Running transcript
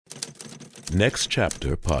Next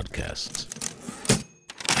Chapter Podcasts.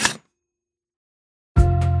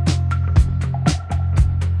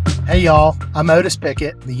 Hey y'all, I'm Otis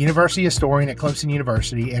Pickett, the University Historian at Clemson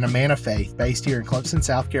University and a man of faith based here in Clemson,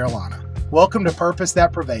 South Carolina. Welcome to Purpose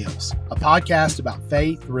That Prevails, a podcast about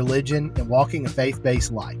faith, religion, and walking a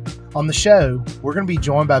faith-based life. On the show, we're going to be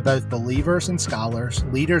joined by both believers and scholars,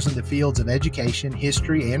 leaders in the fields of education,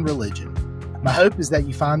 history, and religion. My hope is that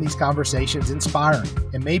you find these conversations inspiring,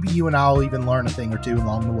 and maybe you and I will even learn a thing or two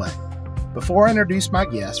along the way. Before I introduce my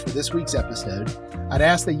guest for this week's episode, I'd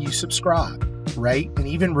ask that you subscribe, rate, and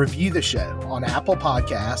even review the show on Apple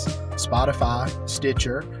Podcasts, Spotify,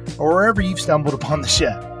 Stitcher, or wherever you've stumbled upon the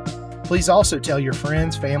show. Please also tell your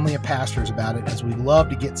friends, family, and pastors about it, as we love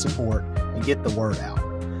to get support and get the word out.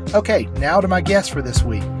 Okay, now to my guest for this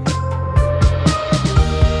week.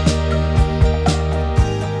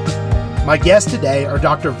 My guests today are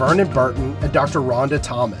Dr. Vernon Burton and Dr. Rhondda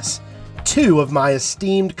Thomas, two of my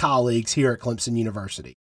esteemed colleagues here at Clemson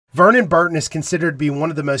University. Vernon Burton is considered to be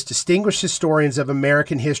one of the most distinguished historians of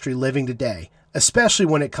American history living today, especially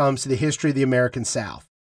when it comes to the history of the American South.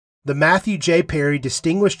 The Matthew J. Perry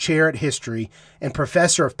Distinguished Chair at History and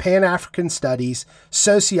Professor of Pan-African Studies,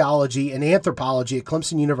 Sociology, and Anthropology at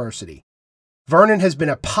Clemson University. Vernon has been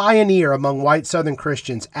a pioneer among white Southern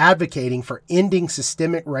Christians advocating for ending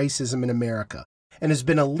systemic racism in America, and has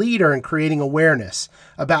been a leader in creating awareness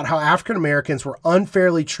about how African Americans were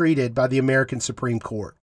unfairly treated by the American Supreme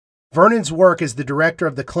Court. Vernon's work as the director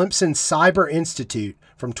of the Clemson Cyber Institute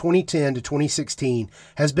from 2010 to 2016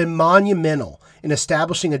 has been monumental in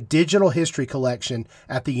establishing a digital history collection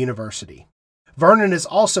at the university. Vernon is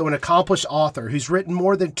also an accomplished author who's written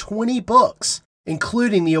more than 20 books,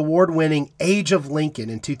 including the award-winning Age of Lincoln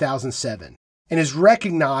in 2007, and is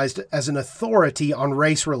recognized as an authority on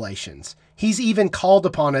race relations. He's even called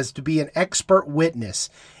upon as to be an expert witness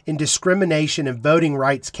in discrimination and voting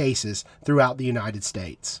rights cases throughout the United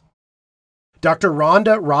States. Dr.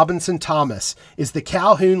 Rhondda Robinson Thomas is the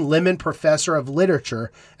Calhoun Lemon Professor of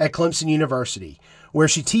Literature at Clemson University, where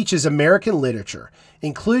she teaches American literature,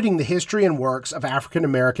 including the history and works of African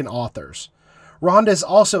American authors. Rhondda is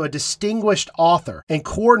also a distinguished author and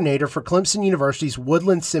coordinator for Clemson University's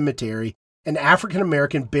Woodland Cemetery, an African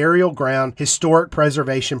American burial ground historic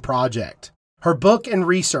preservation project. Her book and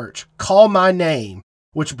research, Call My Name,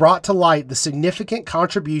 which brought to light the significant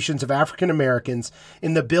contributions of African Americans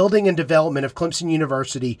in the building and development of Clemson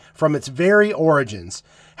University from its very origins,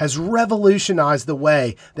 has revolutionized the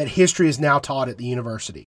way that history is now taught at the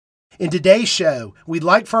university. In today's show, we'd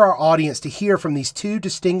like for our audience to hear from these two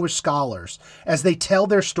distinguished scholars as they tell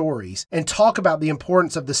their stories and talk about the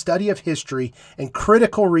importance of the study of history and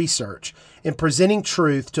critical research in presenting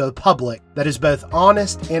truth to a public that is both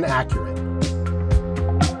honest and accurate.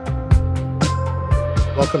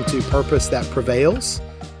 Welcome to Purpose That Prevails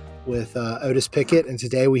with Otis Pickett, and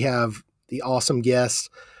today we have the awesome guests,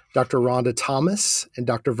 Dr. Rhondda Thomas and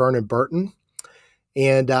Dr. Vernon Burton.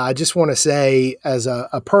 And I just want to say, as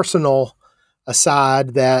a personal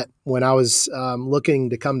aside, that when I was looking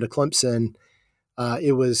to come to Clemson,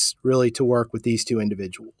 it was really to work with these two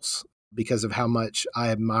individuals because of how much I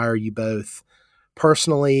admire you both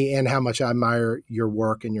personally and how much I admire your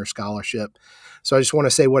work and your scholarship. So I just want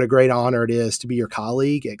to say what a great honor it is to be your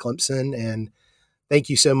colleague at Clemson. And thank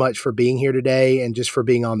you so much for being here today and just for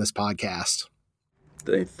being on this podcast.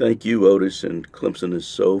 Thank you, Otis. And Clemson is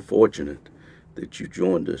so fortunate that you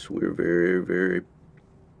joined us. We're very, very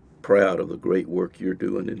proud of the great work you're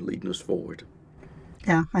doing in leading us forward.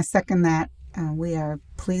 Yeah, I second that. We are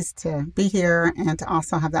pleased to be here and to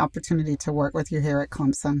also have the opportunity to work with you here at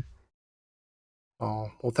Clemson.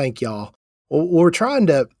 Oh, well, thank y'all. Well, we're trying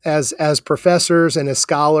to, as professors and as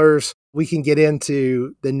scholars, we can get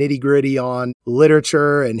into the nitty-gritty on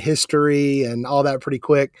literature and history and all that pretty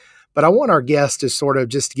quick. But I want our guests to sort of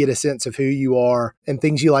just get a sense of who you are and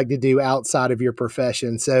things you like to do outside of your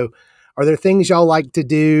profession. So are there things y'all like to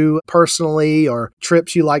do personally, or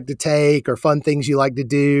trips you like to take, or fun things you like to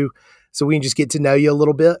do, so we can just get to know you a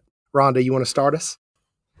little bit? Rhondda, you want to start us?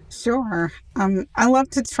 Sure. I love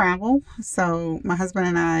to travel. So my husband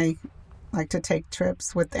and I like to take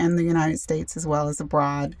trips within the United States as well as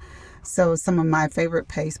abroad. So some of my favorite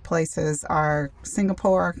places are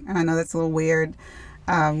Singapore. And I know that's a little weird.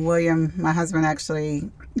 William, my husband,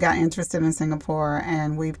 actually got interested in Singapore,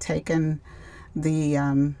 and we've taken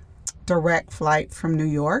the direct flight from New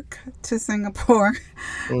York to Singapore,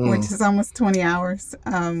 which is almost 20 hours.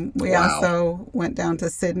 We also went down to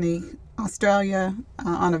Sydney, Australia,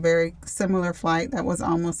 on a very similar flight that was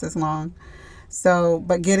almost as long. So,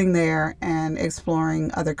 but getting there and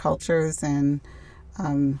exploring other cultures and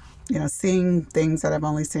seeing things that I've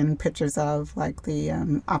only seen pictures of, like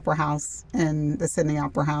the Opera House and the Sydney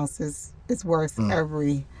Opera House is worth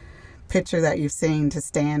every picture that you've seen to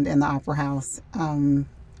stand in the Opera House.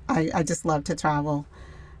 I just love to travel.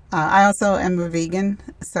 I also am a vegan,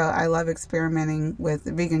 so I love experimenting with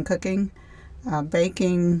vegan cooking,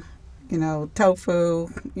 baking, tofu,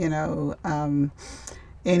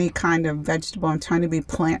 any kind of vegetable. I'm trying to be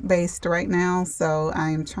plant-based right now, so I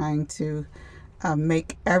am trying to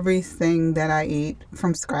make everything that I eat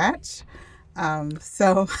from scratch.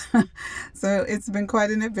 So it's been quite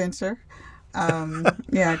an adventure.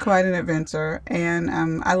 Quite an adventure. And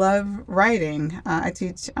I love writing. I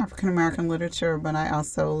teach African American literature, but I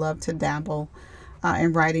also love to dabble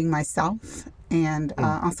in writing myself and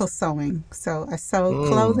also sewing. So I sew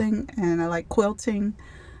clothing and I like quilting.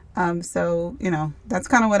 That's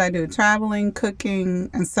kind of what I do. Traveling, cooking,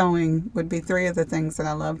 and sewing would be three of the things that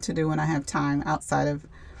I love to do when I have time outside of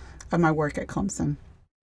my work at Clemson.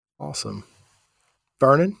 Awesome.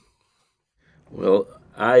 Vernon? Well,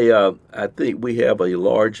 I think we have a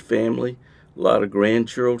large family, a lot of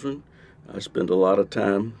grandchildren. I spend a lot of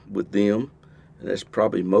time with them, and that's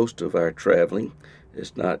probably most of our traveling.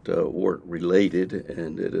 It's not work related,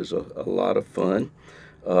 and it is a lot of fun.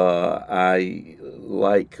 I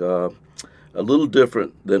like a little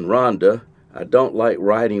different than Rhondda. I don't like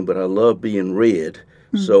writing, but I love being read.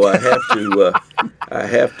 So I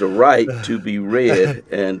have to write to be read,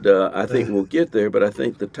 and I think we'll get there. But I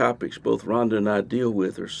think the topics both Rhondda and I deal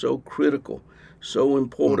with are so critical, so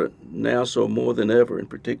important now, so more than ever, and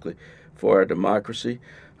particularly for our democracy.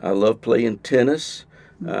 I love playing tennis.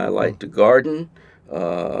 I like to garden.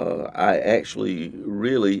 I actually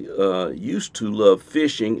really used to love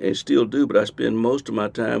fishing and still do, but I spend most of my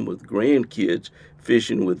time with grandkids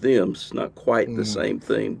fishing with them. It's not quite the same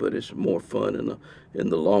thing, but it's more fun in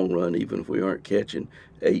the long run. Even if we aren't catching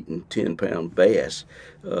 8 and 10-pound bass,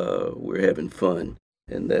 we're having fun,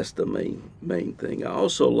 and that's the main thing. I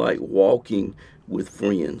also like walking with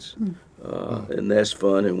friends, and that's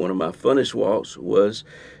fun. And one of my funnest walks was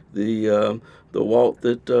the walk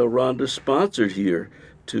that Rhondda sponsored here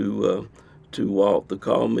to walk the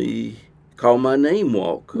Call My Name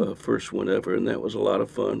walk, first one ever, and that was a lot of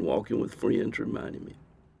fun walking with friends, reminding me.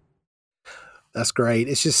 That's great.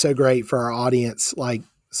 It's just so great for our audience. Like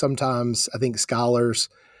sometimes I think scholars,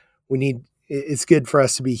 it's good for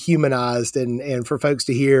us to be humanized and for folks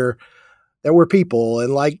to hear that we're people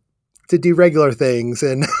and like to do regular things.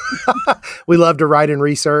 And we love to write and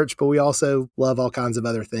research, but we also love all kinds of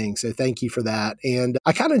other things. So thank you for that. And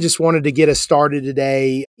I kind of just wanted to get us started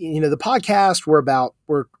today. The podcast,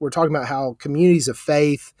 we're talking about how communities of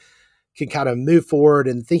faith can kind of move forward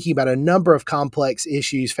and thinking about a number of complex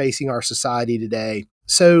issues facing our society today.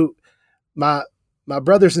 So my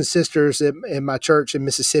brothers and sisters in my church in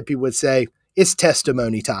Mississippi would say, it's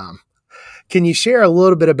testimony time. Can you share a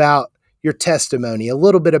little bit about your testimony, a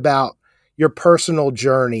little bit about your personal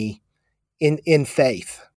journey in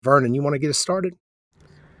faith? Vernon, you want to get us started?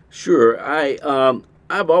 Sure.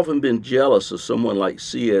 I've often been jealous of someone like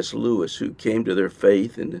C.S. Lewis, who came to their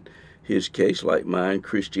faith, in his case, like mine,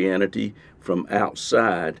 Christianity, from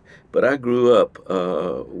outside. But I grew up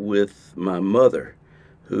with my mother,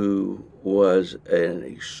 who was an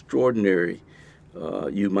extraordinary,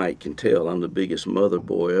 you can tell I'm the biggest mother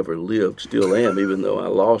boy ever lived, still am, even though I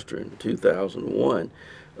lost her in 2001.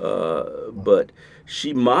 But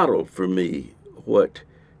she modeled for me what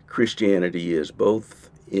Christianity is, both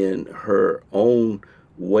in her own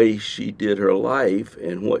way she did her life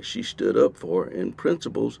and what she stood up for in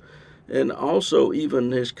principles, and also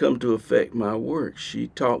even has come to affect my work. She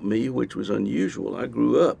taught me, which was unusual. I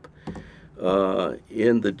grew up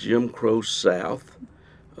in the Jim Crow South.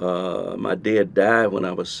 My dad died when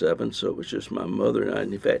I was 7, so it was just my mother and I.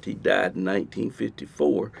 And in fact, he died in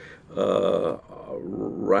 1954,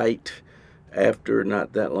 right after,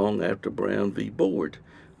 not that long after Brown v. Board,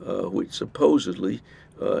 which supposedly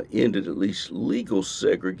ended at least legal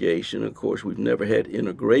segregation. Of course, we've never had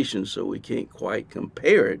integration, so we can't quite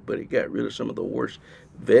compare it, but it got rid of some of the worst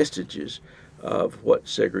vestiges of what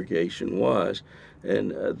segregation was.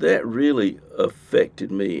 And that really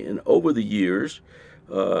affected me. And over the years,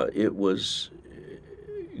 it was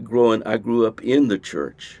growing. I grew up in the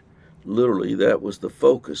church. Literally, that was the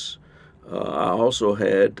focus. I also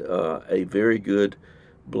had a very good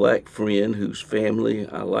black friend whose family,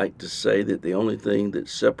 I like to say that the only thing that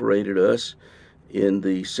separated us in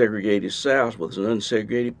the segregated South was an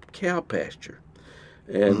unsegregated cow pasture.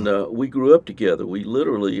 And we grew up together.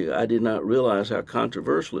 I did not realize how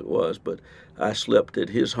controversial it was, but I slept at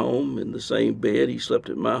his home in the same bed. He slept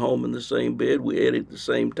at my home in the same bed. We ate at the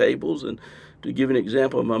same tables, and To give an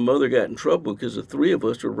example, my mother got in trouble because the three of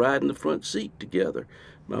us were riding the front seat together.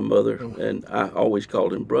 My mother, and I always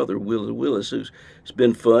called him Brother Willie Willis, it's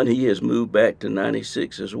been fun. He has moved back to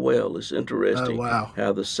 96 as well. It's interesting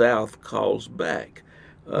how the South calls back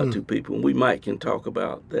to people. And we might can talk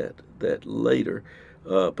about that later.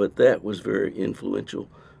 But that was very influential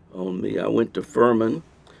on me. I went to Furman.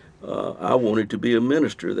 I wanted to be a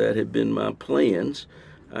minister. That had been my plans.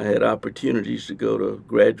 I had opportunities to go to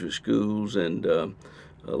graduate schools and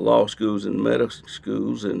law schools and medical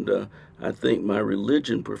schools, and I think my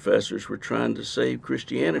religion professors were trying to save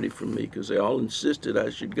Christianity from me because they all insisted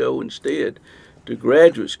I should go instead to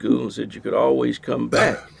graduate school and said you could always come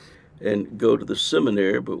back and go to the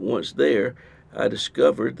seminary. But once there, I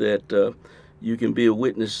discovered that you can be a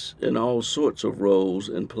witness in all sorts of roles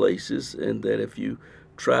and places, and that if you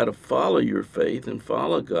try to follow your faith and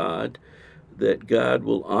follow God, that God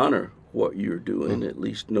will honor what you're doing, at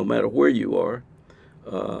least no matter where you are.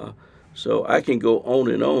 So I can go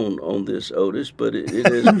on and on this, Otis, but it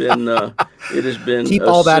has been keep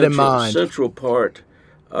all that in mind. Central part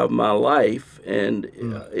of my life, and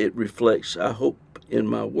it reflects, I hope, in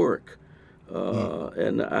my work.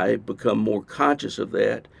 And I become more conscious of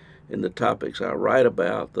that in the topics I write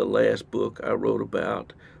about. The last book I wrote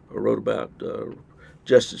about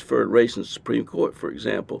justice for race in the Supreme Court, for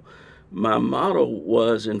example. My motto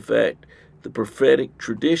was, in fact, the prophetic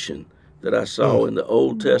tradition that I saw in the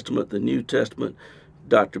Old Testament, the New Testament,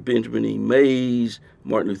 Dr. Benjamin E. Mays,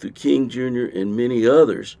 Martin Luther King Jr., and many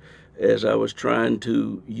others, as I was trying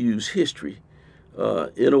to use history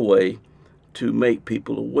in a way to make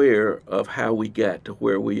people aware of how we got to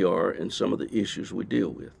where we are and some of the issues we deal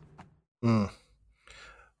with.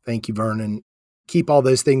 Thank you, Vernon. Keep all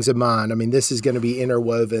those things in mind. I mean, this is going to be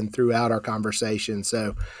interwoven throughout our conversation,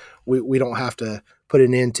 so we don't have to put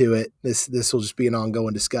an end to it. This will just be an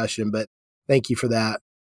ongoing discussion, but thank you for that.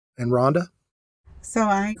 And Rhonda? So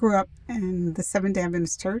I grew up in the Seventh-day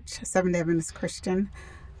Adventist Church, Seventh-day Adventist Christian.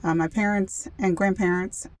 My parents and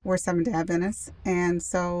grandparents were Seventh-day Adventists, and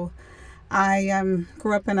so I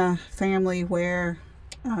grew up in a family where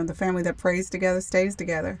the family that prays together stays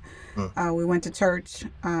together. We went to church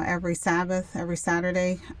every Sabbath, every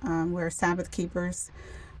Saturday. We're Sabbath keepers.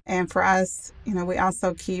 And for us, we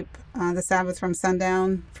also keep the Sabbath from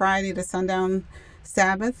sundown Friday to sundown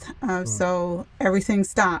Sabbath. So everything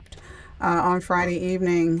stopped on Friday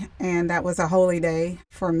evening, and that was a holy day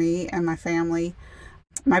for me and my family.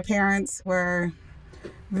 My parents were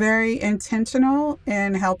very intentional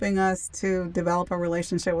in helping us to develop a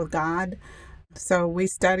relationship with God. So we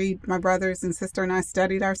studied, my brothers and sister and I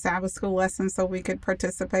studied our Sabbath school lessons so we could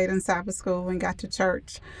participate in Sabbath school when we got to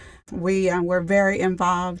church. We were very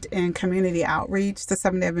involved in community outreach. The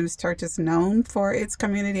Seventh-day Adventist Church is known for its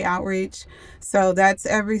community outreach. So that's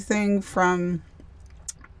everything from,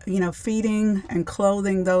 feeding and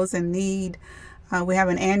clothing those in need. We have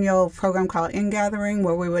an annual program called Ingathering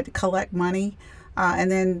where we would collect money and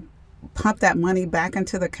then pump that money back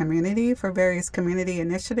into the community for various community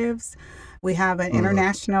initiatives. We have an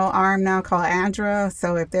international arm now called ADRA.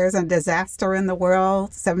 So if there's a disaster in the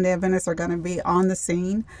world, Seventh-day Adventists are going to be on the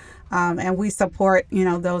scene. And we support,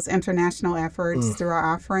 those international efforts through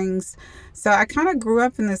our offerings. So I kind of grew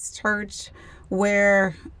up in this church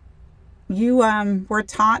where you were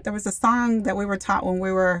taught, there was a song that we were taught when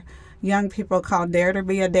we were young people called Dare to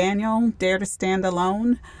be a Daniel, Dare to stand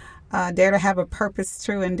alone. Dare to have a purpose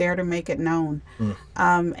true and dare to make it known.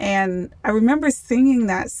 And I remember singing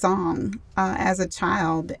that song as a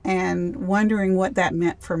child and wondering what that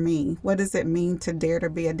meant for me. What does it mean to dare to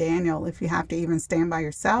be a Daniel if you have to even stand by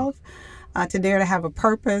yourself? To dare to have a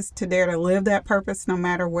purpose, to dare to live that purpose no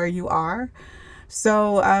matter where you are.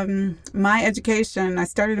 So my education, I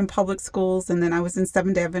started in public schools, and then I was in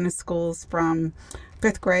Seventh-day Adventist schools from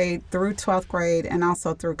 5th grade through 12th grade and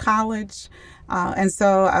also through college. And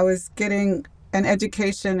so I was getting an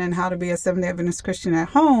education in how to be a Seventh-day Adventist Christian at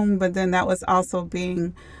home, but then that was also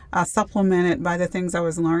being supplemented by the things I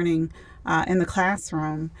was learning in the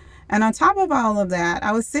classroom. And on top of all of that,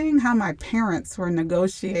 I was seeing how my parents were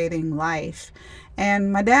negotiating life.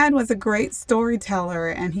 And my dad was a great storyteller,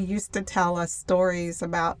 and he used to tell us stories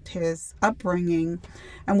about his upbringing.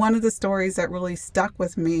 And one of the stories that really stuck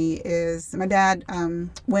with me is my dad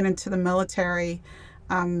went into the military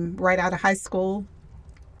right out of high school.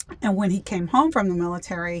 And when he came home from the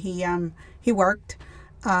military, he worked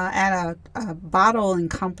at a bottling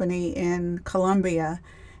company in Colombia.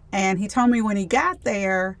 And he told me when he got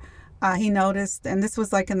there, he noticed, and this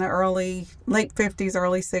was like in the late 50s,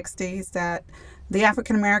 early 60s, that the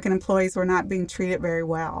African-American employees were not being treated very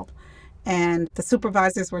well. and the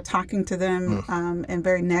supervisors were talking to them in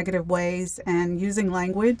very negative ways and using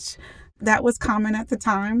language that was common at the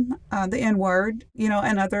time, the N-word,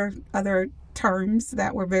 and other terms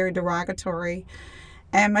that were very derogatory.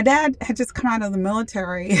 And my dad had just come out of the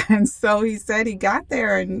military, and so he said he got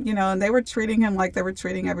there, and and they were treating him like they were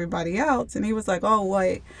treating everybody else, and he was like, "Oh,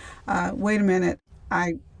 wait a minute,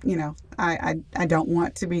 I don't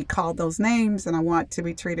want to be called those names, and I want to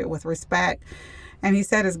be treated with respect." And he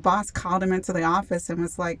said his boss called him into the office and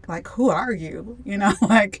was like, "Who are you?"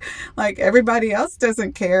 Like everybody else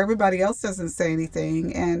doesn't care, everybody else doesn't say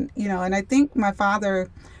anything, and and I think my father,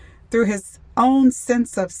 through his own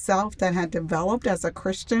sense of self that had developed as a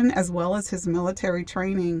Christian, as well as his military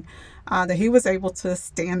training, that he was able to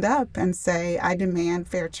stand up and say, "I demand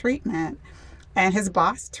fair treatment." And his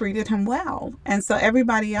boss treated him well. And so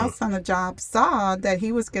everybody else on the job saw that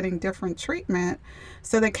he was getting different treatment.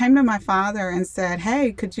 So they came to my father and said,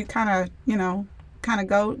 "Hey, could you kind of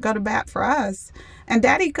go to bat for us?" And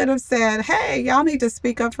Daddy could have said, "Hey, y'all need to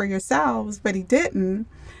speak up for yourselves," but he didn't.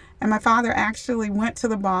 And my father actually went to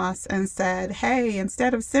the boss and said, "Hey,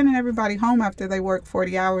 instead of sending everybody home after they work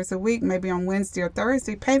 40 hours a week, maybe on Wednesday or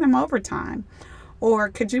Thursday, pay them overtime. Or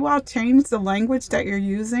could you all change the language that you're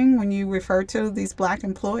using when you refer to these Black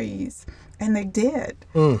employees?" And they did.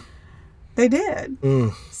 They did.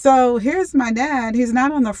 So here's my dad. He's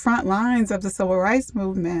not on the front lines of the civil rights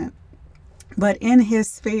movement, but in his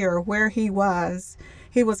sphere where he was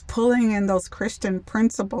pulling in those Christian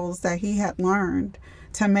principles that he had learned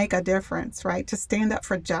to make a difference, right? To stand up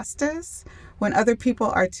for justice when other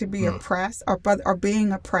people are to be oppressed or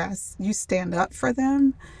being oppressed. You stand up for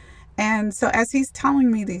them. And so as he's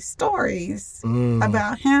telling me these stories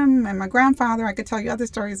about him and my grandfather, I could tell you other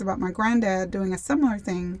stories about my granddad doing a similar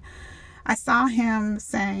thing. I saw him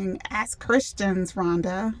saying, "As Christians,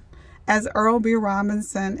 Rhonda, as Earl B.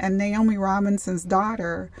 Robinson and Naomi Robinson's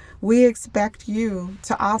daughter, we expect you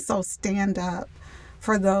to also stand up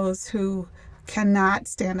for those who cannot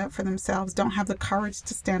stand up for themselves, don't have the courage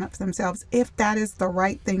to stand up for themselves. If that is the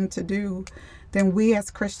right thing to do, then we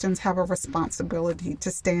as Christians have a responsibility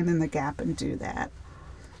to stand in the gap and do that."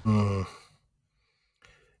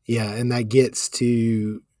 Yeah, and that gets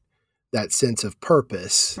to that sense of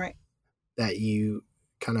purpose, right, that you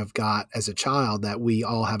kind of got as a child, that we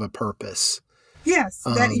all have a purpose. Yes,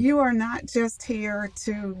 that you are not just here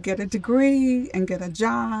to get a degree and get a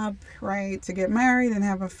job, right, to get married and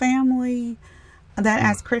have a family. That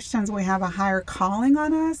as Christians, we have a higher calling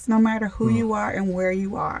on us, no matter who you are and where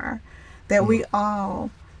you are. That we all,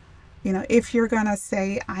 if you're going to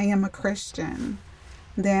say, "I am a Christian,"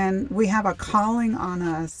 then we have a calling on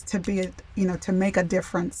us to be, to make a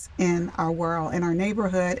difference in our world, in our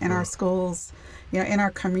neighborhood, in our schools, in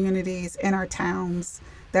our communities, in our towns.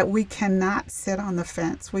 That we cannot sit on the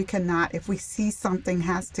fence. We cannot, if we see something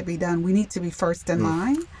has to be done, we need to be first in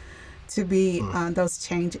line to be those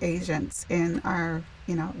change agents in our,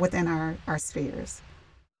 within our spheres.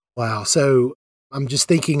 Wow. So I'm just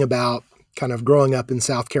thinking about kind of growing up in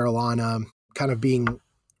South Carolina, kind of being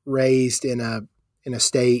raised in a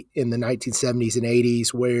state in the 1970s and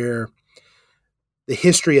 80s where the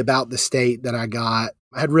history about the state that I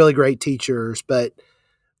had really great teachers, but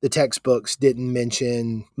the textbooks didn't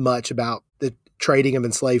mention much about the trading of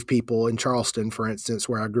enslaved people in Charleston, for instance,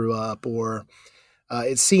 where I grew up, or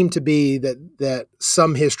it seemed to be that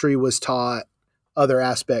some history was taught, other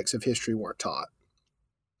aspects of history weren't taught.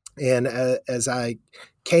 And as I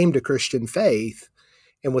came to Christian faith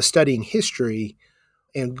and was studying history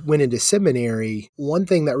and went into seminary, one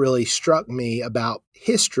thing that really struck me about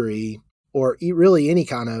history, or really any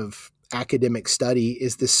kind of academic study,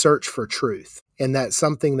 is the search for truth. And that's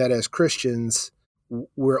something that as Christians,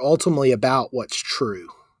 we're ultimately about what's true,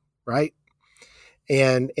 right?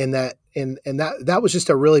 And that was just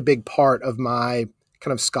a really big part of my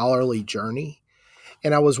kind of scholarly journey.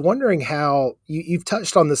 And I was wondering how, you've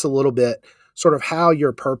touched on this a little bit, sort of how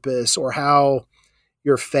your purpose or how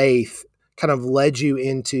your faith kind of led you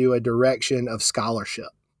into a direction of scholarship.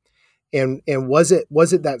 And was it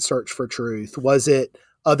that search for truth? Was it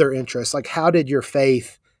other interests? Like, how did your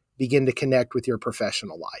faith begin to connect with your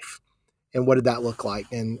professional life? And what did that look like?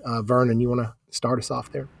 And Vernon, you want to start us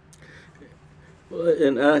off there? Well,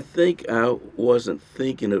 and I think I wasn't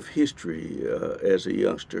thinking of history as a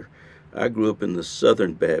youngster. I grew up in the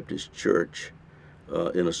Southern Baptist Church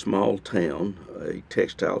in a small town, a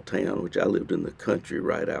textile town, which I lived in the country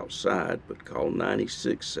right outside, but called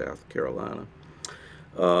 96, South Carolina.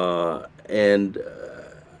 I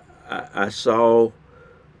saw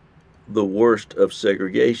the worst of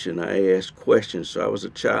segregation. I asked questions. So I was a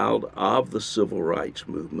child of the civil rights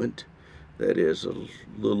movement. that is, a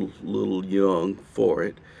little young for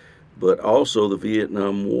it, but also the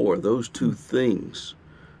Vietnam War. Those two things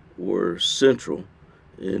were central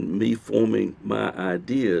in me forming my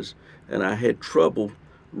ideas, and I had trouble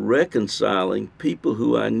reconciling people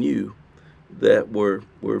who I knew that were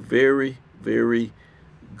very, very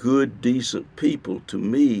good, decent people to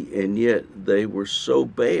me, and yet they were so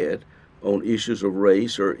bad on issues of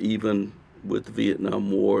race or even with the Vietnam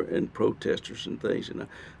War and protesters and things. And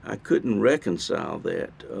I couldn't reconcile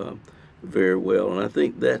that very well, and I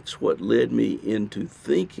think that's what led me into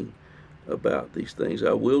thinking about these things.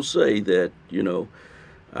 I will say that,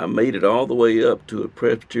 I made it all the way up to a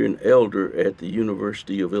Presbyterian elder at the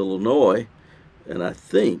University of Illinois, and I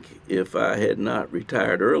think if I had not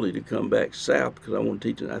retired early to come back south because I want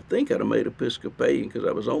to teach, I think I'd have made Episcopalian because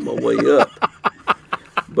I was on my way up.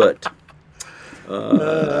 But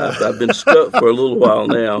I've been stuck for a little while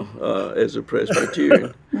now as a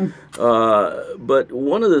Presbyterian. But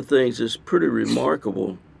one of the things that's pretty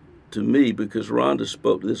remarkable to me, because Rhondda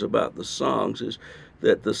spoke to this about the songs, is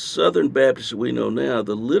that the Southern Baptists that we know now,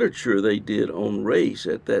 the literature they did on race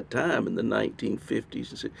at that time in the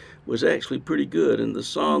 1950s was actually pretty good. And the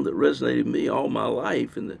song that resonated with me all my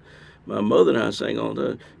life, and my mother and I sang all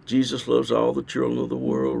the time, Jesus loves all the children of the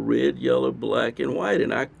world, red, yellow, black, and white.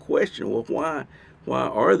 And I questioned, well, why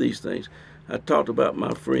are these things? I talked about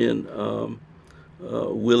my friend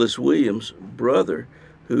Willis Williams' brother,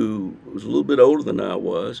 who was a little bit older than I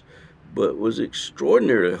was, but was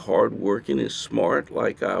extraordinarily hardworking and smart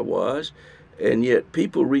like I was, and yet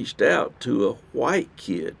people reached out to a white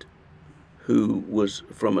kid who was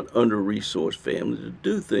from an under-resourced family to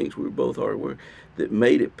do things. We were both hardworking, that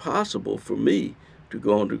made it possible for me to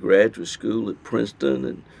go on to graduate school at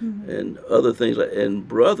Princeton and other things. And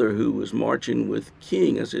brother, who was marching with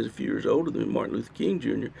King, I said a few years older than Martin Luther King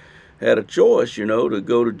Jr., had a choice, to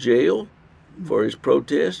go to jail for his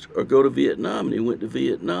protest or go to Vietnam, and he went to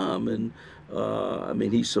Vietnam, and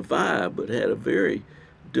he survived but had a very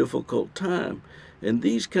difficult time. And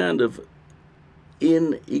these kind of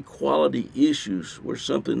inequality issues were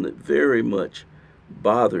something that very much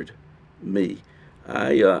bothered me.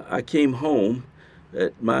 I came home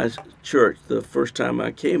at my church the first time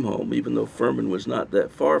I came home, even though Furman was not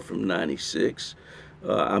that far from 96.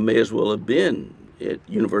 I may as well have been at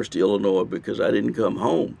University of Illinois because I didn't come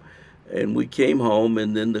home. And we came home,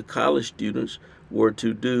 and then the college students were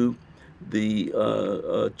to do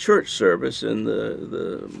the church service, and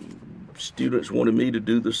the students wanted me to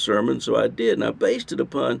do the sermon, so I did. And I based it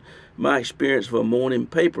upon my experience of a morning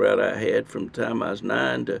paper route I had from the time I was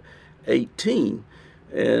 9 to 18.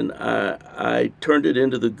 And I turned it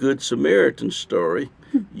into the Good Samaritan story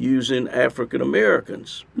using African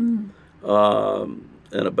Americans and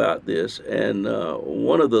about this. And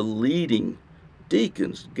one of the leading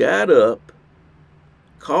deacons got up,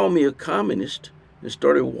 called me a communist, and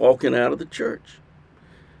started walking out of the church.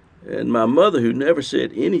 And my mother, who never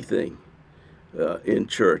said anything in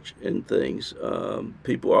church and things,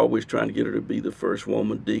 people are always trying to get her to be the first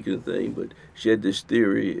woman deacon and thing, but she had this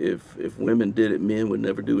theory, if women did it, men would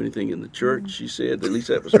never do anything in the church, she said. At least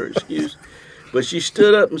that was her excuse. But she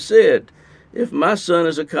stood up and said, if my son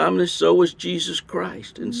is a communist, so is Jesus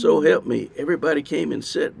Christ, and so help me. Everybody came and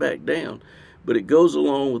sat back down. But it goes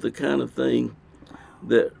along with the kind of thing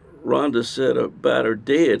that Rhondda said about her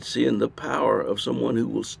dad, seeing the power of someone who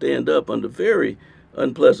will stand up under very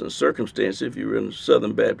unpleasant circumstances if you were in a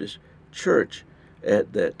Southern Baptist church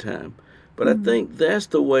at that time. But I think that's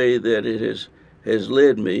the way that it has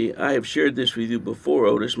led me. I have shared this with you before,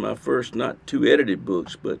 Otis, my first, not 2 edited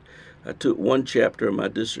books, but I took one chapter of my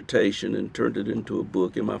dissertation and turned it into a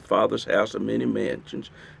book, In My Father's House of Many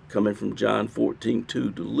Mansions, coming from John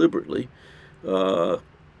 14:2 deliberately,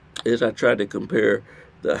 as I tried to compare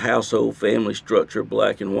the household family structure,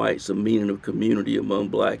 black and whites, the meaning of community among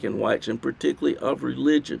black and whites, and particularly of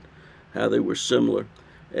religion, how they were similar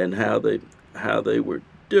and how they were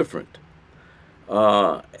different.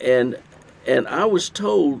 And I was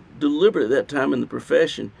told deliberately at that time in the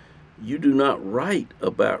profession, you do not write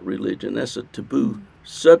about religion. That's a taboo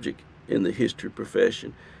subject in the history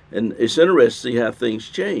profession. And it's interesting to see how things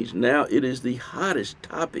change. Now it is the hottest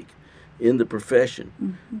topic in the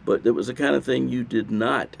profession. But it was the kind of thing you did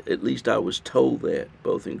not, at least I was told that,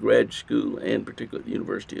 both in graduate school and particularly at the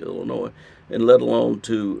University of Illinois, and let alone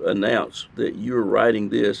to announce that you're writing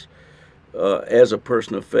this as a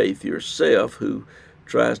person of faith yourself who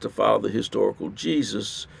tries to follow the historical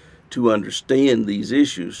Jesus to understand these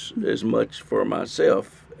issues as much for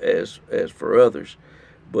myself as for others.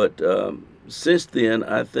 But since then,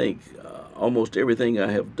 I think almost everything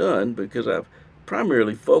I have done, because I've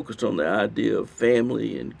primarily focused on the idea of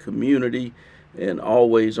family and community and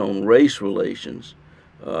always on race relations.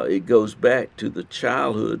 It goes back to the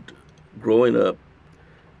childhood growing up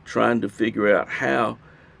trying to figure out how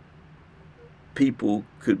people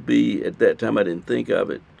could be, at that time I didn't think of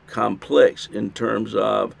it, complex in terms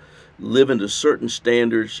of living to certain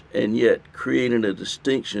standards and yet creating a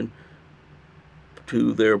distinction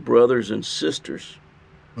to their brothers and sisters.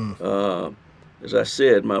 As I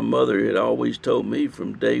said, my mother had always told me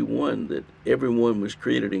from day one that everyone was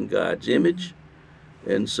created in God's image,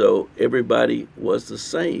 and so everybody was the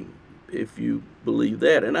same, if you believe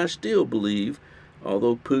that. And I still believe,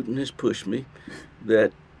 although Putin has pushed me,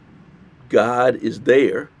 that God is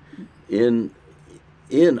there in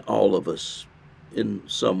all of us in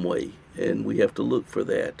some way, and we have to look for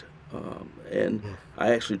that. And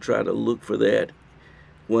I actually try to look for that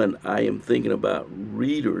when I am thinking about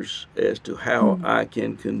readers as to how I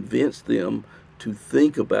can convince them to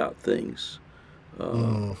think about things.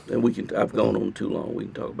 And I've gone on too long. We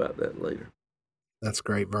can talk about that later. That's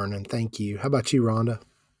great, Vernon. Thank you. How about you, Rhonda?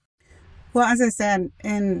 Well, as I said,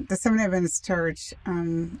 in the Seventh-day Adventist Church,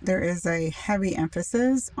 there is a heavy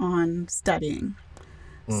emphasis on studying.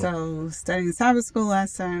 So studying Sabbath school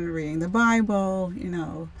lesson, reading the Bible,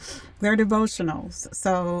 their devotionals.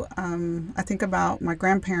 So I think about my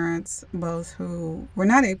grandparents, both who were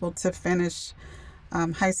not able to finish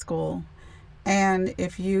high school. And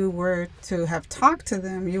if you were to have talked to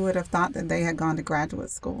them, you would have thought that they had gone to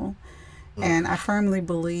graduate school. And I firmly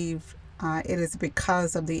believe it is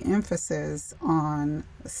because of the emphasis on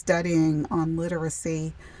studying, on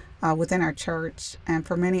literacy, within our church, and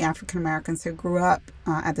for many African Americans who grew up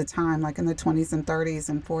at the time, like in the 20s and 30s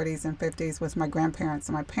and 40s and 50s with my grandparents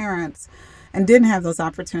and my parents, and didn't have those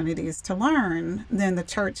opportunities to learn, then the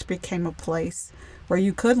church became a place where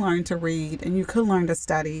you could learn to read and you could learn to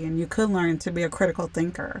study and you could learn to be a critical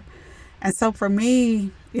thinker. And so for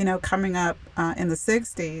me, coming up in the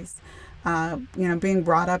 60s, being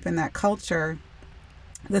brought up in that culture,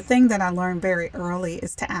 the thing that I learned very early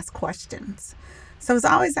is to ask questions. So I was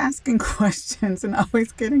always asking questions and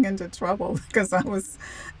always getting into trouble because I was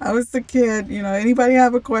the kid, anybody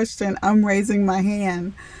have a question, I'm raising my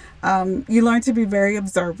hand. You learn to be very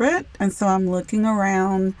observant. And so I'm looking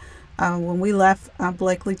around. When we left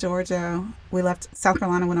Blakely, Georgia, we left South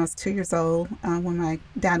Carolina when I was 2 years old, when my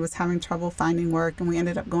dad was having trouble finding work. And we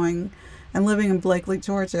ended up going and living in Blakely,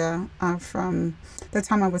 Georgia, from the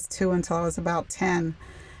time I was 2 until I was about 10.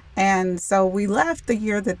 And so we left the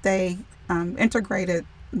year that they integrated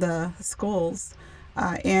the schools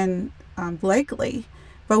in Blakely.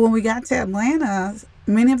 But when we got to Atlanta,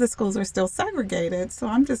 many of the schools are still segregated. So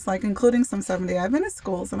I'm just like, including some Seventh-day Adventist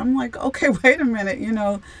schools. And I'm like, okay, wait a minute.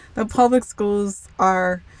 The public schools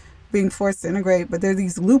are being forced to integrate, but there are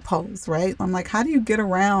these loopholes, right? I'm like, how do you get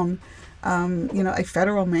around, a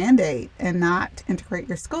federal mandate and not integrate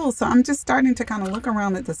your schools? So I'm just starting to kind of look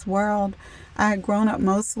around at this world. I had grown up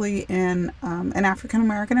mostly in an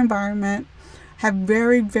African-American environment, have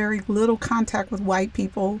very, very little contact with white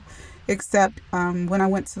people, except when I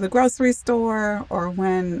went to the grocery store or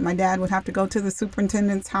when my dad would have to go to the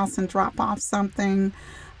superintendent's house and drop off something,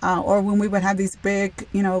 or when we would have these big,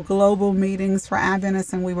 global meetings for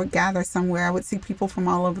Adventists and we would gather somewhere. I would see people from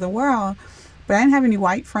all over the world, but I didn't have any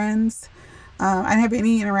white friends. I didn't have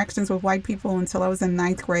any interactions with white people until I was in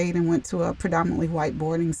 9th grade and went to a predominantly white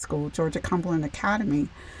boarding school, Georgia Cumberland Academy.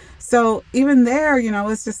 So even there,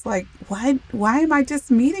 it's just like, why am I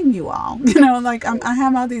just meeting you all? I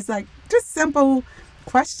have all these just simple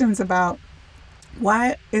questions about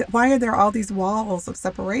why are there all these walls of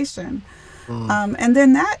separation? And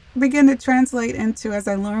then that began to translate into, as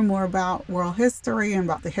I learned more about world history and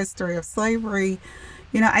about the history of slavery,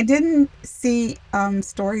 I didn't see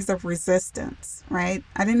stories of resistance, right?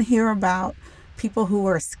 I didn't hear about people who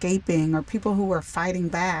were escaping or people who were fighting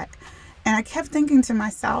back. And I kept thinking to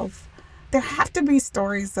myself, there have to be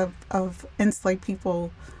stories of enslaved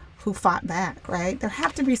people who fought back, right? There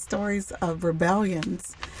have to be stories of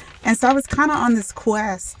rebellions. And so I was kind of on this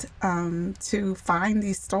quest to find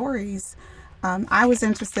these stories. I was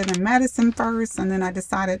interested in medicine first, and then I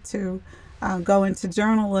decided to go into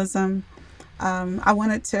journalism. I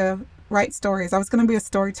wanted to write stories. I was going to be a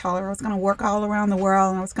storyteller. I was going to work all around the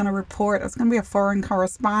world, and I was going to report. I was going to be a foreign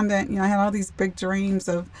correspondent. I had all these big dreams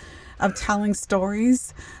of telling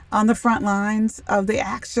stories on the front lines of the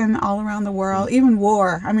action all around the world, even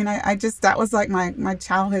war. I mean, that was like my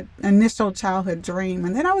initial childhood dream.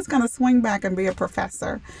 And then I was going to swing back and be a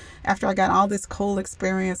professor after I got all this cool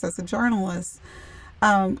experience as a journalist.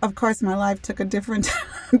 Of course, my life took a different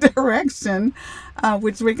direction,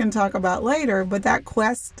 which we can talk about later. But that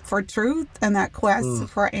quest for truth and that quest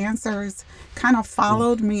for answers kind of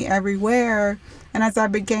followed me everywhere. And as I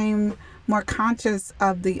became more conscious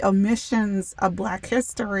of the omissions of Black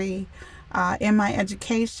history in my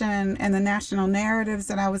education and the national narratives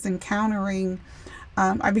that I was encountering,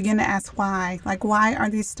 I began to ask why. Like, why are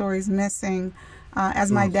these stories missing?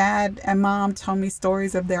 As my dad and mom told me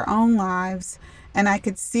stories of their own lives, and I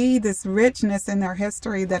could see this richness in their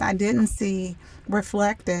history that I didn't see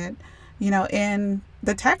reflected, in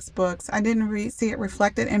the textbooks. I didn't see it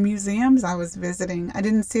reflected in museums I was visiting. I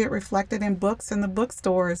didn't see it reflected in books in the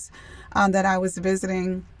bookstores that I was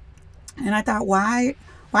visiting. And I thought, why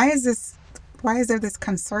is there this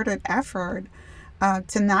concerted effort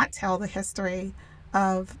to not tell the history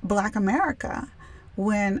of Black America,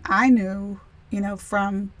 when I knew,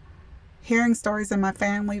 from hearing stories in my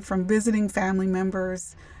family, from visiting family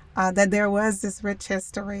members, that there was this rich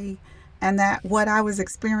history, and that what I was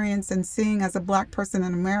experiencing and seeing as a Black person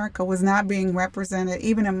in America was not being represented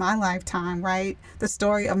even in my lifetime, right? The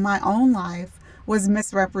story of my own life was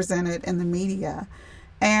misrepresented in the media.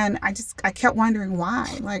 And I kept wondering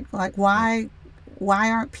why. Like why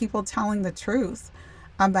aren't people telling the truth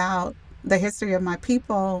about the history of my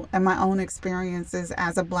people and my own experiences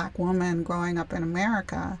as a Black woman growing up in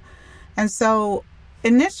America? And so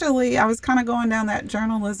initially I was kind of going down that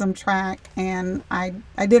journalism track, and I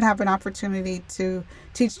did have an opportunity to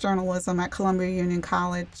teach journalism at Columbia Union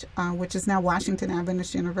College, which is now Washington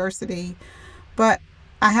Adventist University. But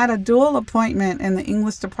I had a dual appointment in the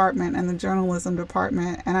English department and the journalism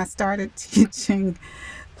department, and I started teaching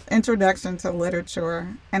Introduction to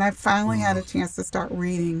Literature, and I finally had a chance to start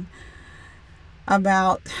reading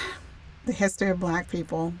about the history of Black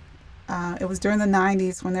people. It was during the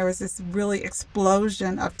 90s when there was this really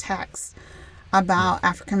explosion of texts about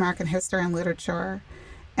African American history and literature,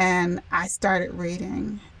 and I started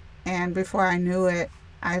reading, and before I knew it,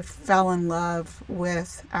 I fell in love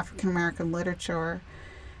with African American literature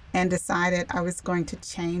and decided I was going to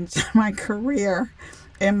change my career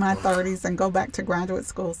in my 30s and go back to graduate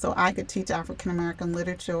school so I could teach African American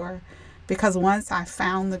literature. Because once I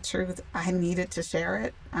found the truth, I needed to share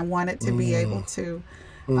it. I wanted to be able to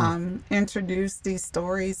introduce these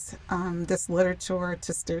stories, this literature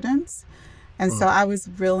to students. And so I was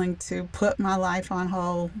willing to put my life on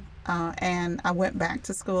hold, and I went back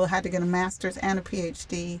to school, had to get a master's and a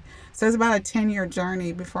PhD. So it was about a 10-year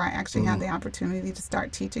journey before I actually had the opportunity to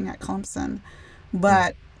start teaching at Clemson.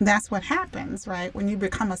 But that's what happens, right? When you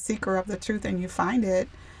become a seeker of the truth and you find it,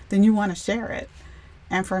 then you want to share it.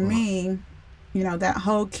 And for me, that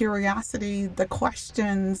whole curiosity, the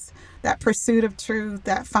questions, that pursuit of truth,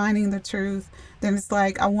 that finding the truth, then it's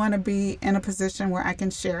like I want to be in a position where I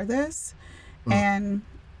can share this and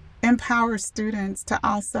empower students to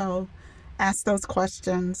also ask those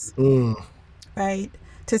questions, right?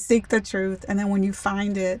 To seek the truth. And then when you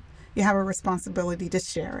find it, you have a responsibility to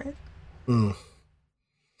share it.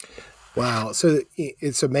 Wow. So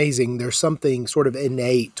it's amazing. There's something sort of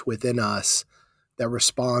innate within us that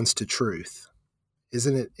responds to truth.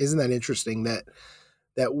 Isn't it? Isn't that interesting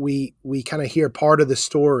that we kind of hear part of the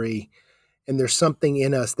story, and there's something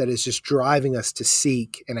in us that is just driving us to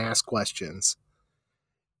seek and ask questions.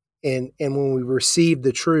 And when we receive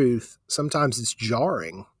the truth, sometimes it's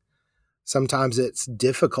jarring. Sometimes it's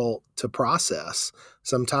difficult to process.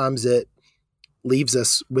 Sometimes it leaves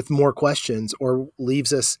us with more questions, or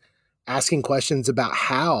leaves us asking questions about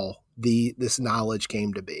how this knowledge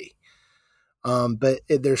came to be. But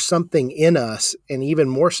there's something in us, and even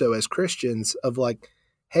more so as Christians, of like,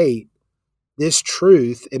 hey, this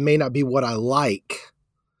truth, it may not be what I like,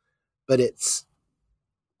 but it's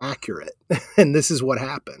accurate. And this is what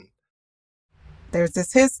happened. There's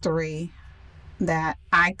this history that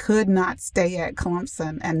I could not stay at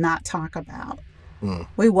Clemson and not talk about.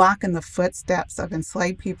 We walk in the footsteps of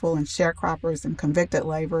enslaved people and sharecroppers and convicted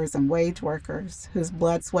laborers and wage workers whose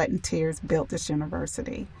blood, sweat, and tears built this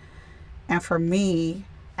university. And for me,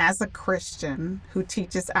 as a Christian who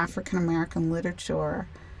teaches African American literature,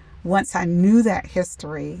 once I knew that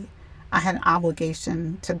history, I had an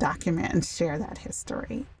obligation to document and share that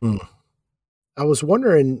history. I was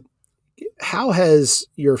wondering, how has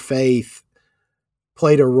your faith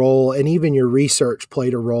played a role, and even your research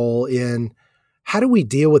played a role in how do we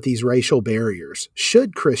deal with these racial barriers?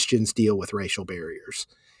 Should Christians deal with racial barriers?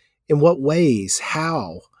 In what ways?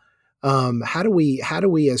 How? How do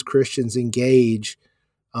we as Christians engage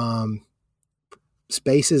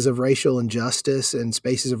spaces of racial injustice and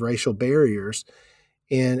spaces of racial barriers,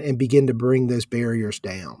 and begin to bring those barriers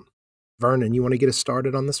down? Vernon, you want to get us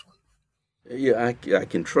started on this one? Yeah, I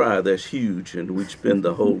can try. That's huge, and we'd spend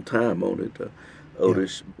the whole time on it, Yeah.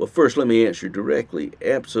 Otis. Well, first, let me answer directly.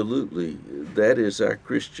 Absolutely, that is our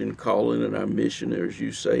Christian calling and our mission, or as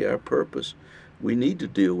you say, our purpose. We need to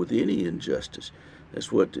deal with any injustice.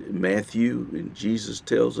 That's what Matthew and Jesus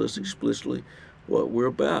tells us explicitly what we're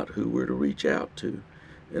about, who we're to reach out to,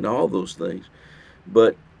 and all those things.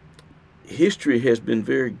 But history has been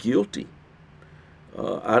very guilty.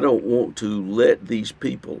 I don't want to let these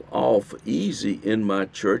people off easy in my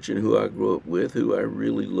church and who I grew up with, who I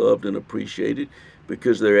really loved and appreciated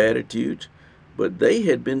because of their attitudes. But they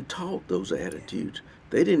had been taught those attitudes.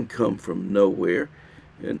 They didn't come from nowhere.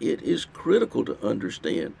 And it is critical to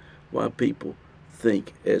understand why people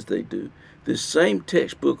think as they do. This same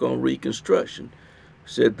textbook on Reconstruction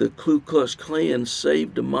said the Ku Klux Klan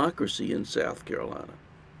saved democracy in South Carolina.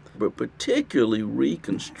 But particularly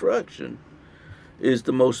Reconstruction is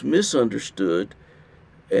the most misunderstood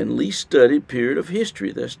and least studied period of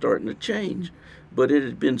history. That's starting to change. But it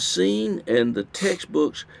had been seen, and the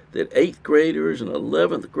textbooks that 8th graders and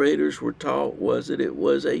 11th graders were taught was that it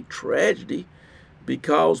was a tragedy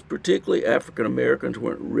because particularly African Americans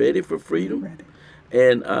weren't ready for freedom.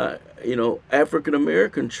 And, African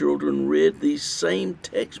American children read these same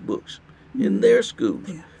textbooks in their schools.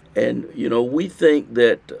 Yeah. And, we think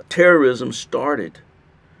that terrorism started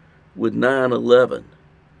with 9/11,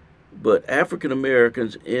 but African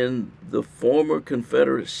Americans in the former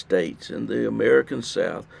Confederate states and the American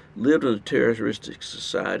South lived in a terroristic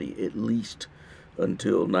society at least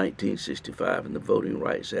until 1965 and the Voting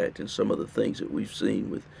Rights Act and some of the things that we've seen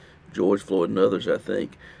with George Floyd and others, I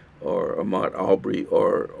think, or Ahmaud Arbery,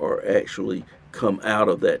 are actually come out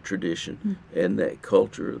of that tradition and that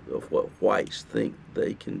culture of what whites think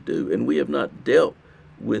they can do. And we have not dealt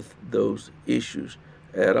with those issues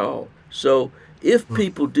at all. So if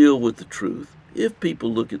people deal with the truth, if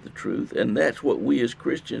people look at the truth, and that's what we as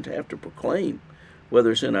Christians have to proclaim,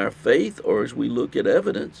 whether it's in our faith or as we look at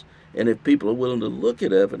evidence, and if people are willing to look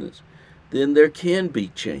at evidence, then there can be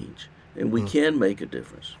change and we can make a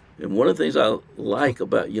difference. And one of the things I like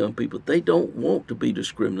about young people, they don't want to be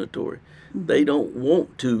discriminatory. They don't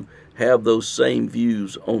want to have those same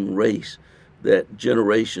views on race that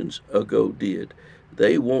generations ago did.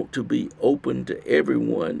 They want to be open to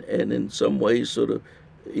everyone and in some ways sort of,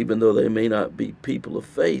 even though they may not be people of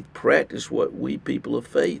faith, practice what we people of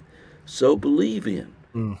faith so believe in.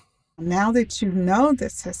 Now that you know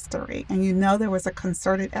this history and you know there was a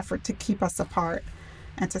concerted effort to keep us apart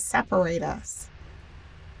and to separate us,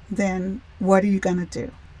 then what are you going to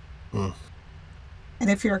do? And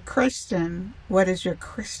if you're a Christian, what is your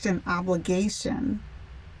Christian obligation,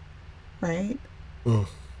 right?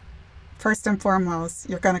 First and foremost,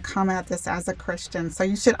 you're going to come at this as a Christian. So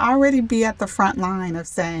you should already be at the front line of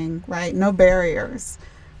saying, right, no barriers.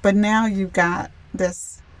 But now you've got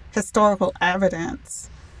this historical evidence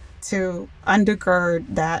to undergird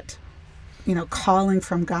that, calling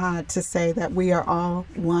from God to say that we are all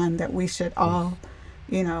one, that we should all,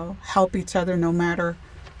 help each other no matter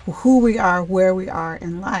who we are, where we are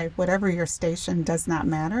in life, whatever your station does not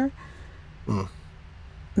matter.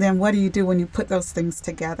 Then what do you do when you put those things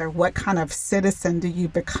together? What kind of citizen do you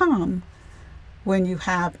become when you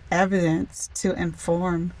have evidence to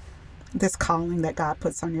inform this calling that God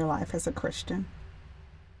puts on your life as a Christian?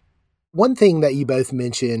 One thing that you both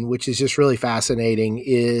mentioned, which is just really fascinating,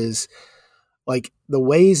 is like the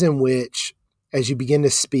ways in which, as you begin to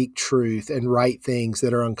speak truth and write things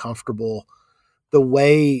that are uncomfortable, the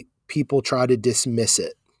way people try to dismiss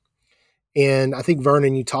it. And I think,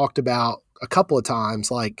 Vernon, you talked about a couple of times,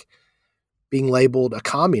 like being labeled a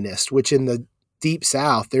communist, which in the Deep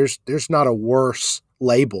South, there's not a worse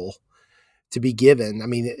label to be given. I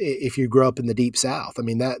mean, if you grew up in the Deep South, I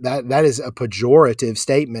mean, that is a pejorative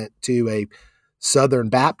statement to a Southern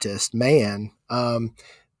Baptist man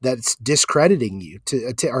that's discrediting you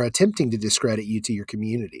or attempting to discredit you to your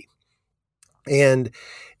community. And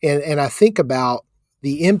I think about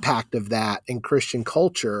the impact of that in Christian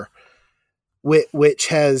culture, which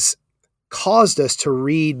has caused us to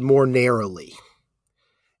read more narrowly,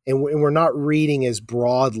 and we're not reading as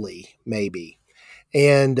broadly, maybe.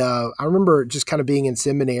 And I remember just kind of being in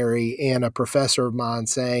seminary and a professor of mine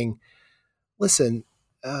saying, listen,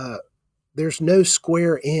 there's no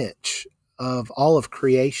square inch of all of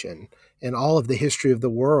creation and all of the history of the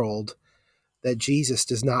world that Jesus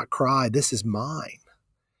does not cry, this is mine.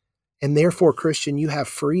 And therefore, Christian, you have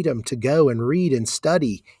freedom to go and read and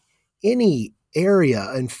study any area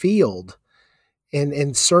and field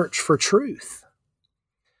and search for truth.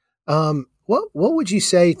 What would you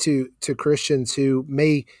say to Christians who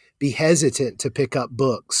may be hesitant to pick up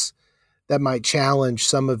books that might challenge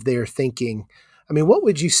some of their thinking. I mean, what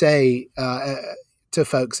would you say to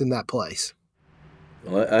folks in that place?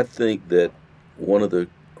 Well, I think that one of the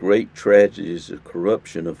great tragedies is the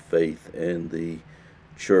corruption of faith and the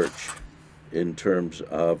church in terms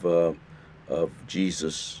of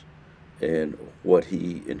Jesus and what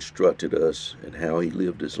he instructed us and how he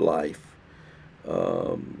lived his life.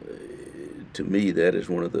 To me, that is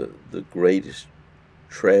one of the greatest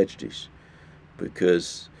tragedies,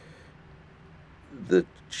 because the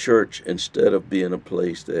church, instead of being a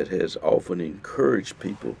place that has often encouraged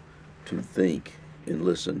people to think and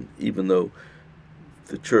listen, even though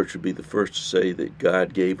the church would be the first to say that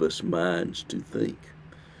God gave us minds to think,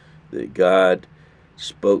 that God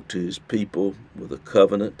spoke to his people with a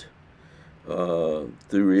covenant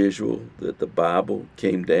through Israel, that the Bible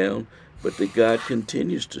came down, but that God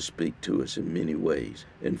continues to speak to us in many ways.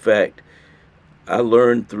 In fact, I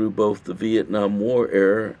learned through both the Vietnam War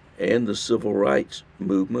era and the Civil Rights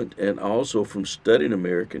movement, and also from studying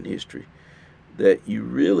American history, that you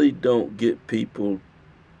really don't get people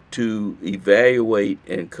to evaluate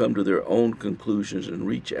and come to their own conclusions and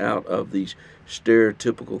reach out of these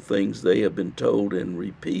stereotypical things they have been told and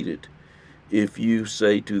repeated if you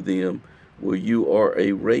say to them, well, you are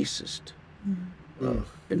a racist.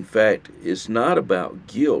 In fact, it's not about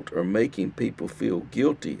guilt or making people feel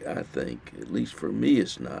guilty, I think. At least for me,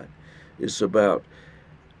 it's not. It's about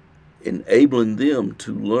enabling them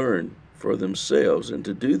to learn for themselves. And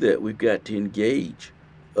to do that, we've got to engage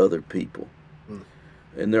other people.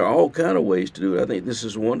 And there are all kind of ways to do it. I think this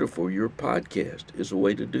is wonderful. Your podcast is a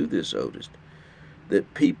way to do this, Otis.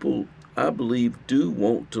 That people, I believe, do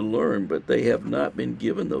want to learn, but they have not been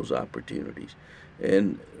given those opportunities.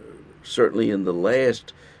 And certainly in the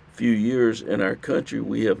last few years in our country,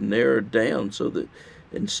 we have narrowed down so that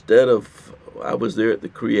instead of, I was there at the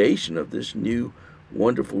creation of this new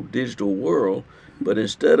wonderful digital world, but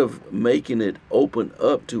instead of making it open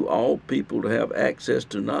up to all people to have access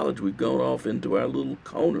to knowledge, we've gone off into our little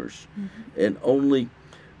corners and only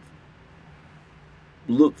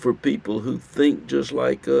look for people who think just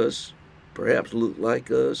like us, perhaps look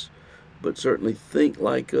like us, but certainly think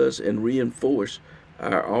like us and reinforce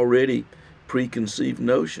our already preconceived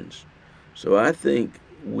notions. So I think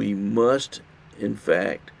we must, in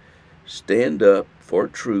fact, stand up for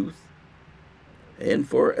truth and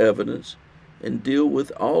for evidence and deal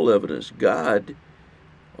with all evidence. God,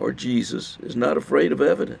 or Jesus, is not afraid of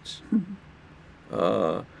evidence.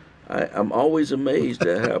 I'm always amazed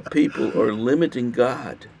at how people are limiting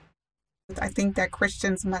God. I think that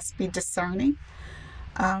Christians must be discerning.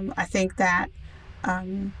 I think that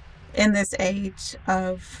in this age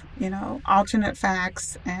of, alternate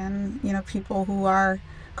facts and, people who are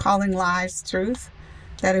calling lies truth,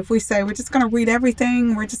 that if we say we're just going to read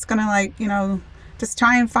everything, we're just going to just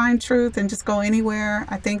try and find truth and just go anywhere.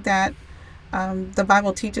 I think that the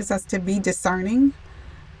Bible teaches us to be discerning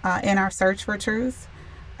in our search for truth.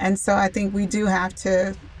 And so I think we do have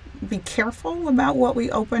to be careful about what we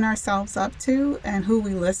open ourselves up to and who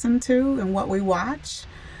we listen to and what we watch,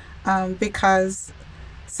 because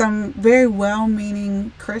some very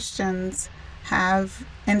well-meaning Christians have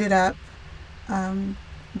ended up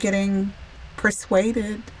getting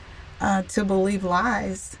persuaded to believe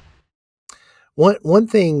lies. One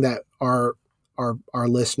thing that our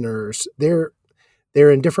listeners, they're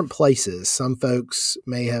in different places. Some folks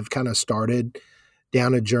may have kind of started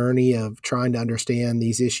down a journey of trying to understand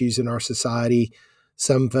these issues in our society.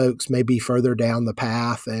 Some folks may be further down the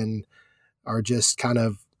path and are just kind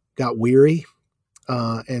of got weary.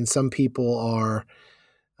 And some people are,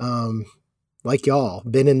 like y'all,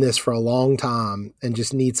 been in this for a long time and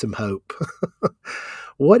just need some hope.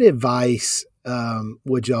 What advice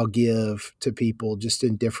would y'all give to people just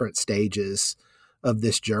in different stages of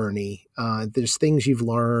this journey? There's things you've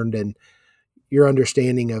learned and your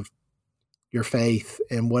understanding of your faith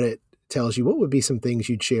and what it tells you. What would be some things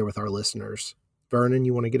you'd share with our listeners? Vernon,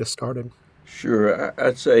 you want to get us started? Sure.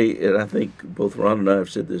 I'd say, and I think both Rhonda and I have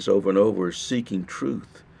said this over and over, seeking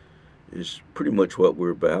truth is pretty much what we're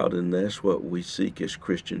about, and that's what we seek as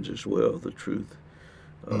Christians as well, the truth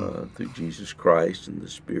through Jesus Christ and the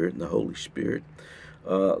Spirit and the Holy Spirit.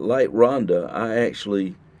 Like Rhonda, I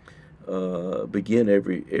actually begin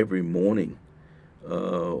every morning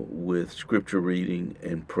with scripture reading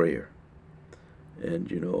and prayer.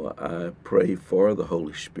 And, I pray for the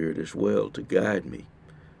Holy Spirit as well to guide me.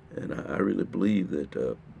 And I really believe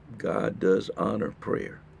that God does honor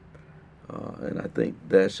prayer. And I think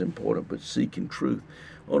that's important. But seeking truth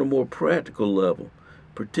on a more practical level,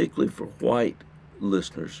 particularly for white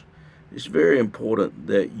listeners, it's very important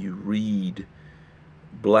that you read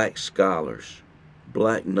black scholars,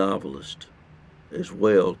 black novelist as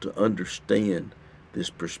well to understand this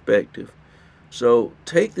perspective. So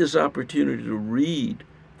take this opportunity to read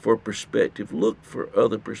for perspective. Look for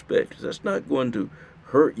other perspectives. That's not going to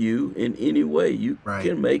hurt you in any way. You Right.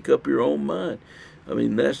 can make up your own mind. I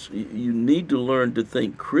mean, you need to learn to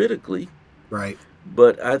think critically, Right.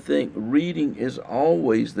 but I think reading is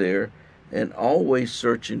always there and always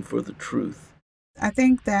searching for the truth. I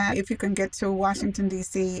think that if you can get to Washington,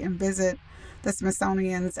 D.C. and visit the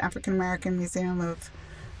Smithsonian's African American Museum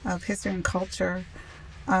of History and Culture,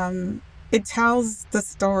 it tells the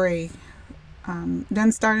story.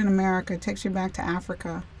 Doesn't start in America. It takes you back to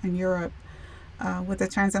Africa and Europe with the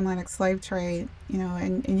transatlantic slave trade,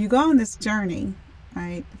 and you go on this journey,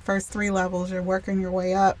 right? First 3 levels, you're working your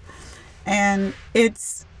way up. And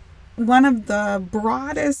it's one of the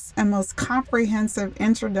broadest and most comprehensive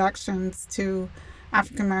introductions to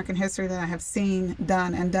African American history that I have seen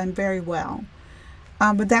done, and done very well.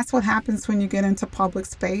 But that's what happens when you get into public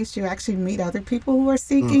space. You actually meet other people who are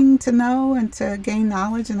seeking to know and to gain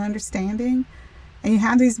knowledge and understanding. And you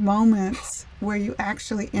have these moments where you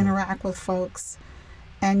actually interact with folks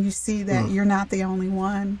and you see that you're not the only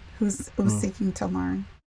one who's seeking to learn.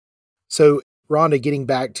 So, Rhonda, getting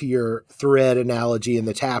back to your thread analogy in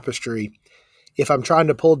the tapestry, if I'm trying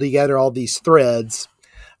to pull together all these threads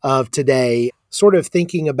of today, sort of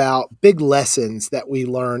thinking about big lessons that we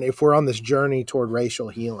learn if we're on this journey toward racial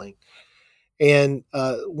healing. And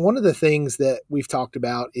one of the things that we've talked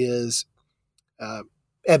about is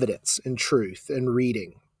evidence and truth and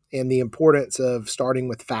reading, and the importance of starting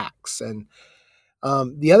with facts. And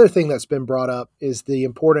the other thing that's been brought up is the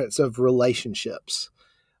importance of relationships.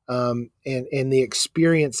 And the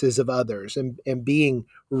experiences of others, and being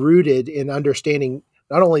rooted in understanding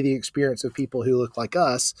not only the experience of people who look like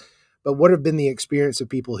us, but what have been the experiences of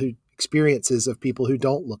people who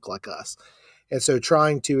don't look like us. And so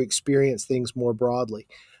trying to experience things more broadly.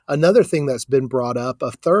 Another thing that's been brought up,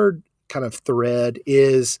 a third kind of thread,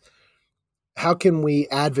 is how can we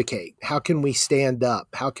advocate? How can we stand up?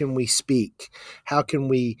 How can we speak? How can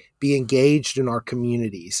we be engaged in our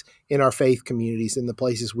communities, in our faith communities, in the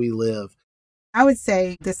places we live? I would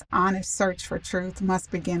say this honest search for truth must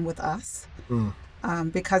begin with us.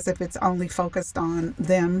 Because if it's only focused on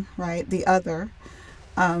them, right, the other,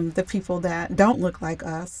 the people that don't look like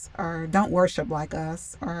us or don't worship like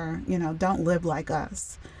us or, don't live like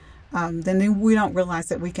us, then we don't realize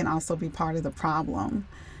that we can also be part of the problem.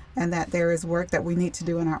 And that there is work that we need to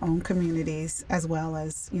do in our own communities, as well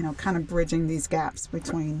as, kind of bridging these gaps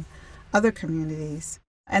between other communities.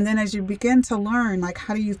 And then as you begin to learn, like,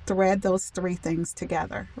 how do you thread those 3 things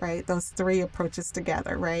together, right? Those 3 approaches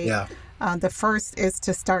together, right? Yeah. The first is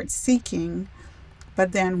to start seeking,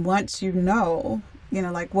 but then once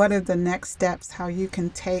like, what are the next steps, how you can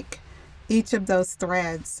take each of those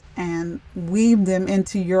threads and weave them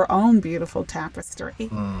into your own beautiful tapestry.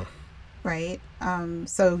 Right?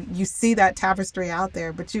 So you see that tapestry out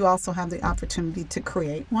there, but you also have the opportunity to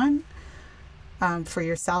create one for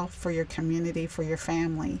yourself, for your community, for your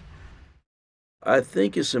family. I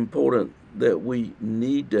think it's important that we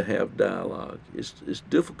need to have dialogue. It's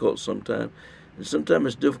difficult sometimes, and sometimes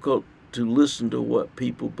it's difficult to listen to what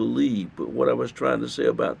people believe. But what I was trying to say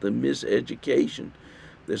about the miseducation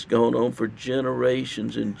that's gone on for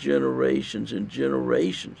generations and generations and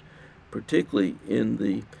generations, particularly in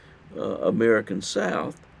the American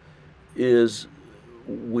South, is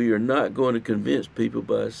we are not going to convince people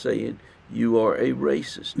by saying you are a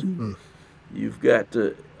racist. You've got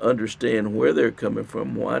to understand where they're coming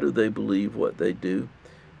from, why do they believe what they do,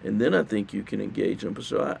 and then I think you can engage them.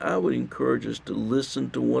 So I would encourage us to listen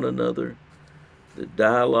to one another. The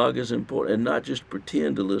dialogue is important, and not just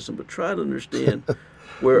pretend to listen, but try to understand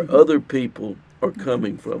where other people are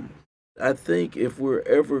coming from. I think if we're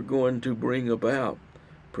ever going to bring about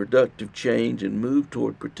productive change and move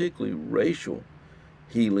toward particularly racial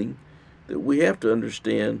healing, that we have to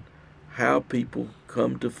understand how people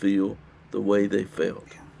come to feel the way they felt.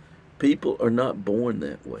 People are not born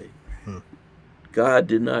that way. God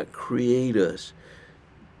did not create us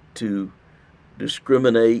to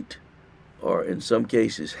discriminate or, in some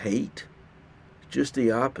cases, hate. Just the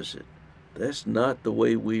opposite. That's not the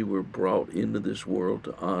way we were brought into this world,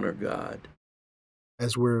 to honor God.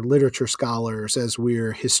 As we're literature scholars, as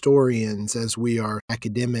we're historians, as we are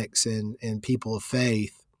academics and people of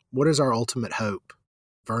faith, what is our ultimate hope?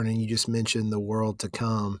 Vernon, you just mentioned the world to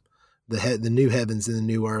come, the new heavens and the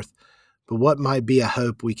new earth. But what might be a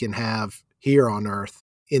hope we can have here on earth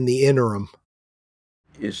in the interim?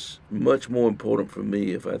 It's much more important for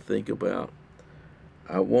me if I think about,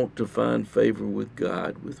 I want to find favor with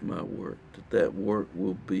God with my work, that work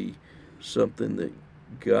will be something that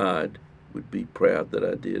God would be proud that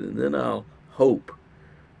I did. And then I'll hope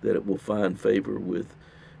that it will find favor with,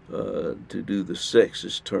 to do the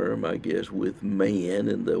sexist term, I guess, with man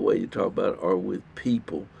and the way you talk about it, or with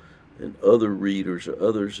people and other readers or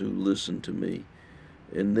others who listen to me.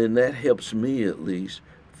 And then that helps me at least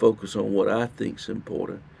focus on what I think's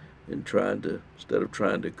important and instead of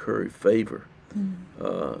trying to curry favor,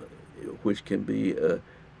 which can be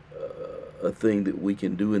a thing that we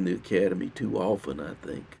can do in the academy too often, I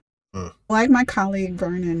think. Like my colleague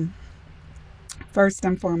Vernon, first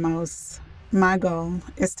and foremost, my goal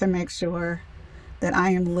is to make sure that I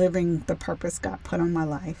am living the purpose God put on my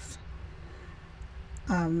life.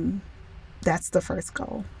 That's the first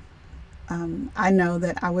goal. I know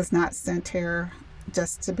that I was not sent here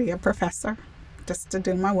just to be a professor, just to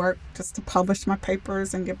do my work, just to publish my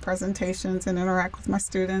papers and give presentations and interact with my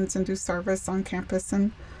students and do service on campus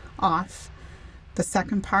and off. The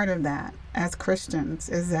second part of that, as Christians,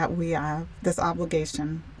 is that we have this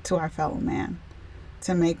obligation to our fellow man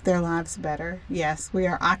to make their lives better. Yes, we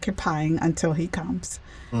are occupying until he comes.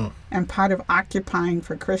 And part of occupying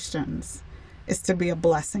for Christians is to be a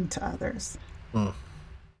blessing to others.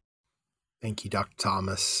 Thank you, Dr.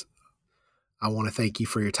 Thomas. I want to thank you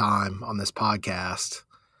for your time on this podcast.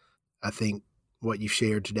 I think what you've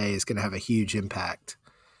shared today is going to have a huge impact.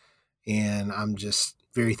 And I'm just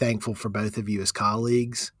very thankful for both of you as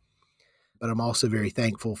colleagues, but I'm also very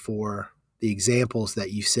thankful for the examples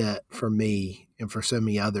that you set for me and for so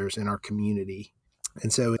many others in our community.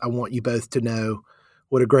 And so I want you both to know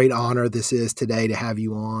what a great honor this is today to have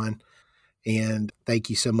you on. And thank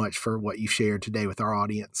you so much for what you shared today with our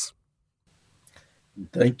audience.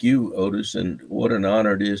 Thank you, Otis, and what an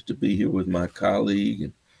honor it is to be here with my colleague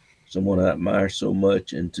and someone I admire so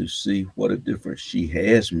much, and to see what a difference she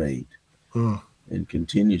has made and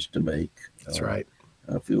continues to make. That's right.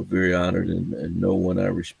 I feel very honored, and no one I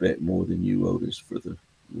respect more than you, Otis, for the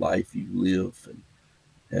life you live and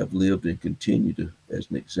have lived and continue to as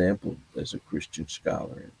an example as a Christian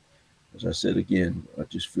scholar. And as I said again, I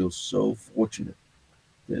just feel so fortunate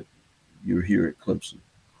that you're here at Clemson.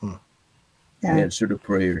 Yeah. Answer to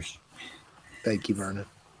prayers. Thank you, Vernon.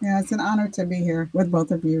 Yeah, it's an honor to be here with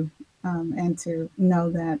both of you, and to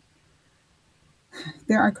know that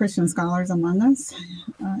there are Christian scholars among us,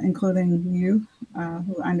 including you,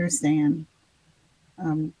 who understand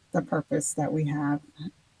the purpose that we have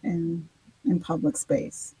in public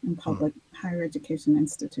space, in public higher education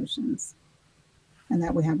institutions, and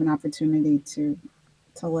that we have an opportunity to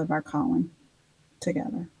live our calling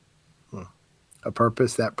together. A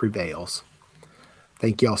purpose that prevails.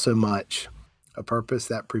 Thank you all so much. A purpose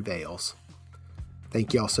that prevails.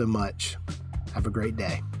 Thank you all so much. Have a great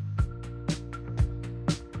day.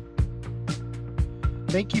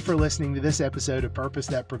 Thank you for listening to this episode of Purpose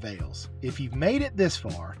That Prevails. If you've made it this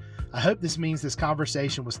far, I hope this means this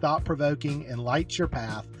conversation was thought-provoking and lights your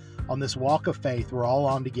path on this walk of faith we're all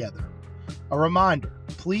on together. A reminder,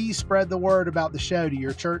 please spread the word about the show to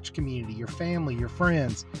your church community, your family, your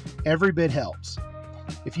friends. Every bit helps.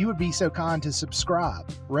 If you would be so kind to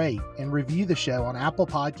subscribe, rate, and review the show on Apple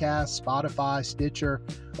Podcasts, Spotify, Stitcher,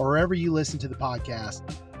 or wherever you listen to the podcast,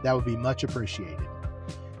 that would be much appreciated.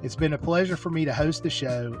 It's been a pleasure for me to host the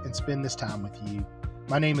show and spend this time with you.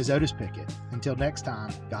 My name is Otis Pickett. Until next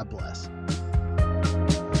time, God bless.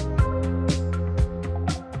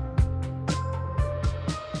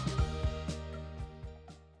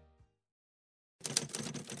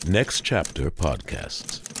 Next Chapter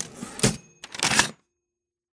Podcasts.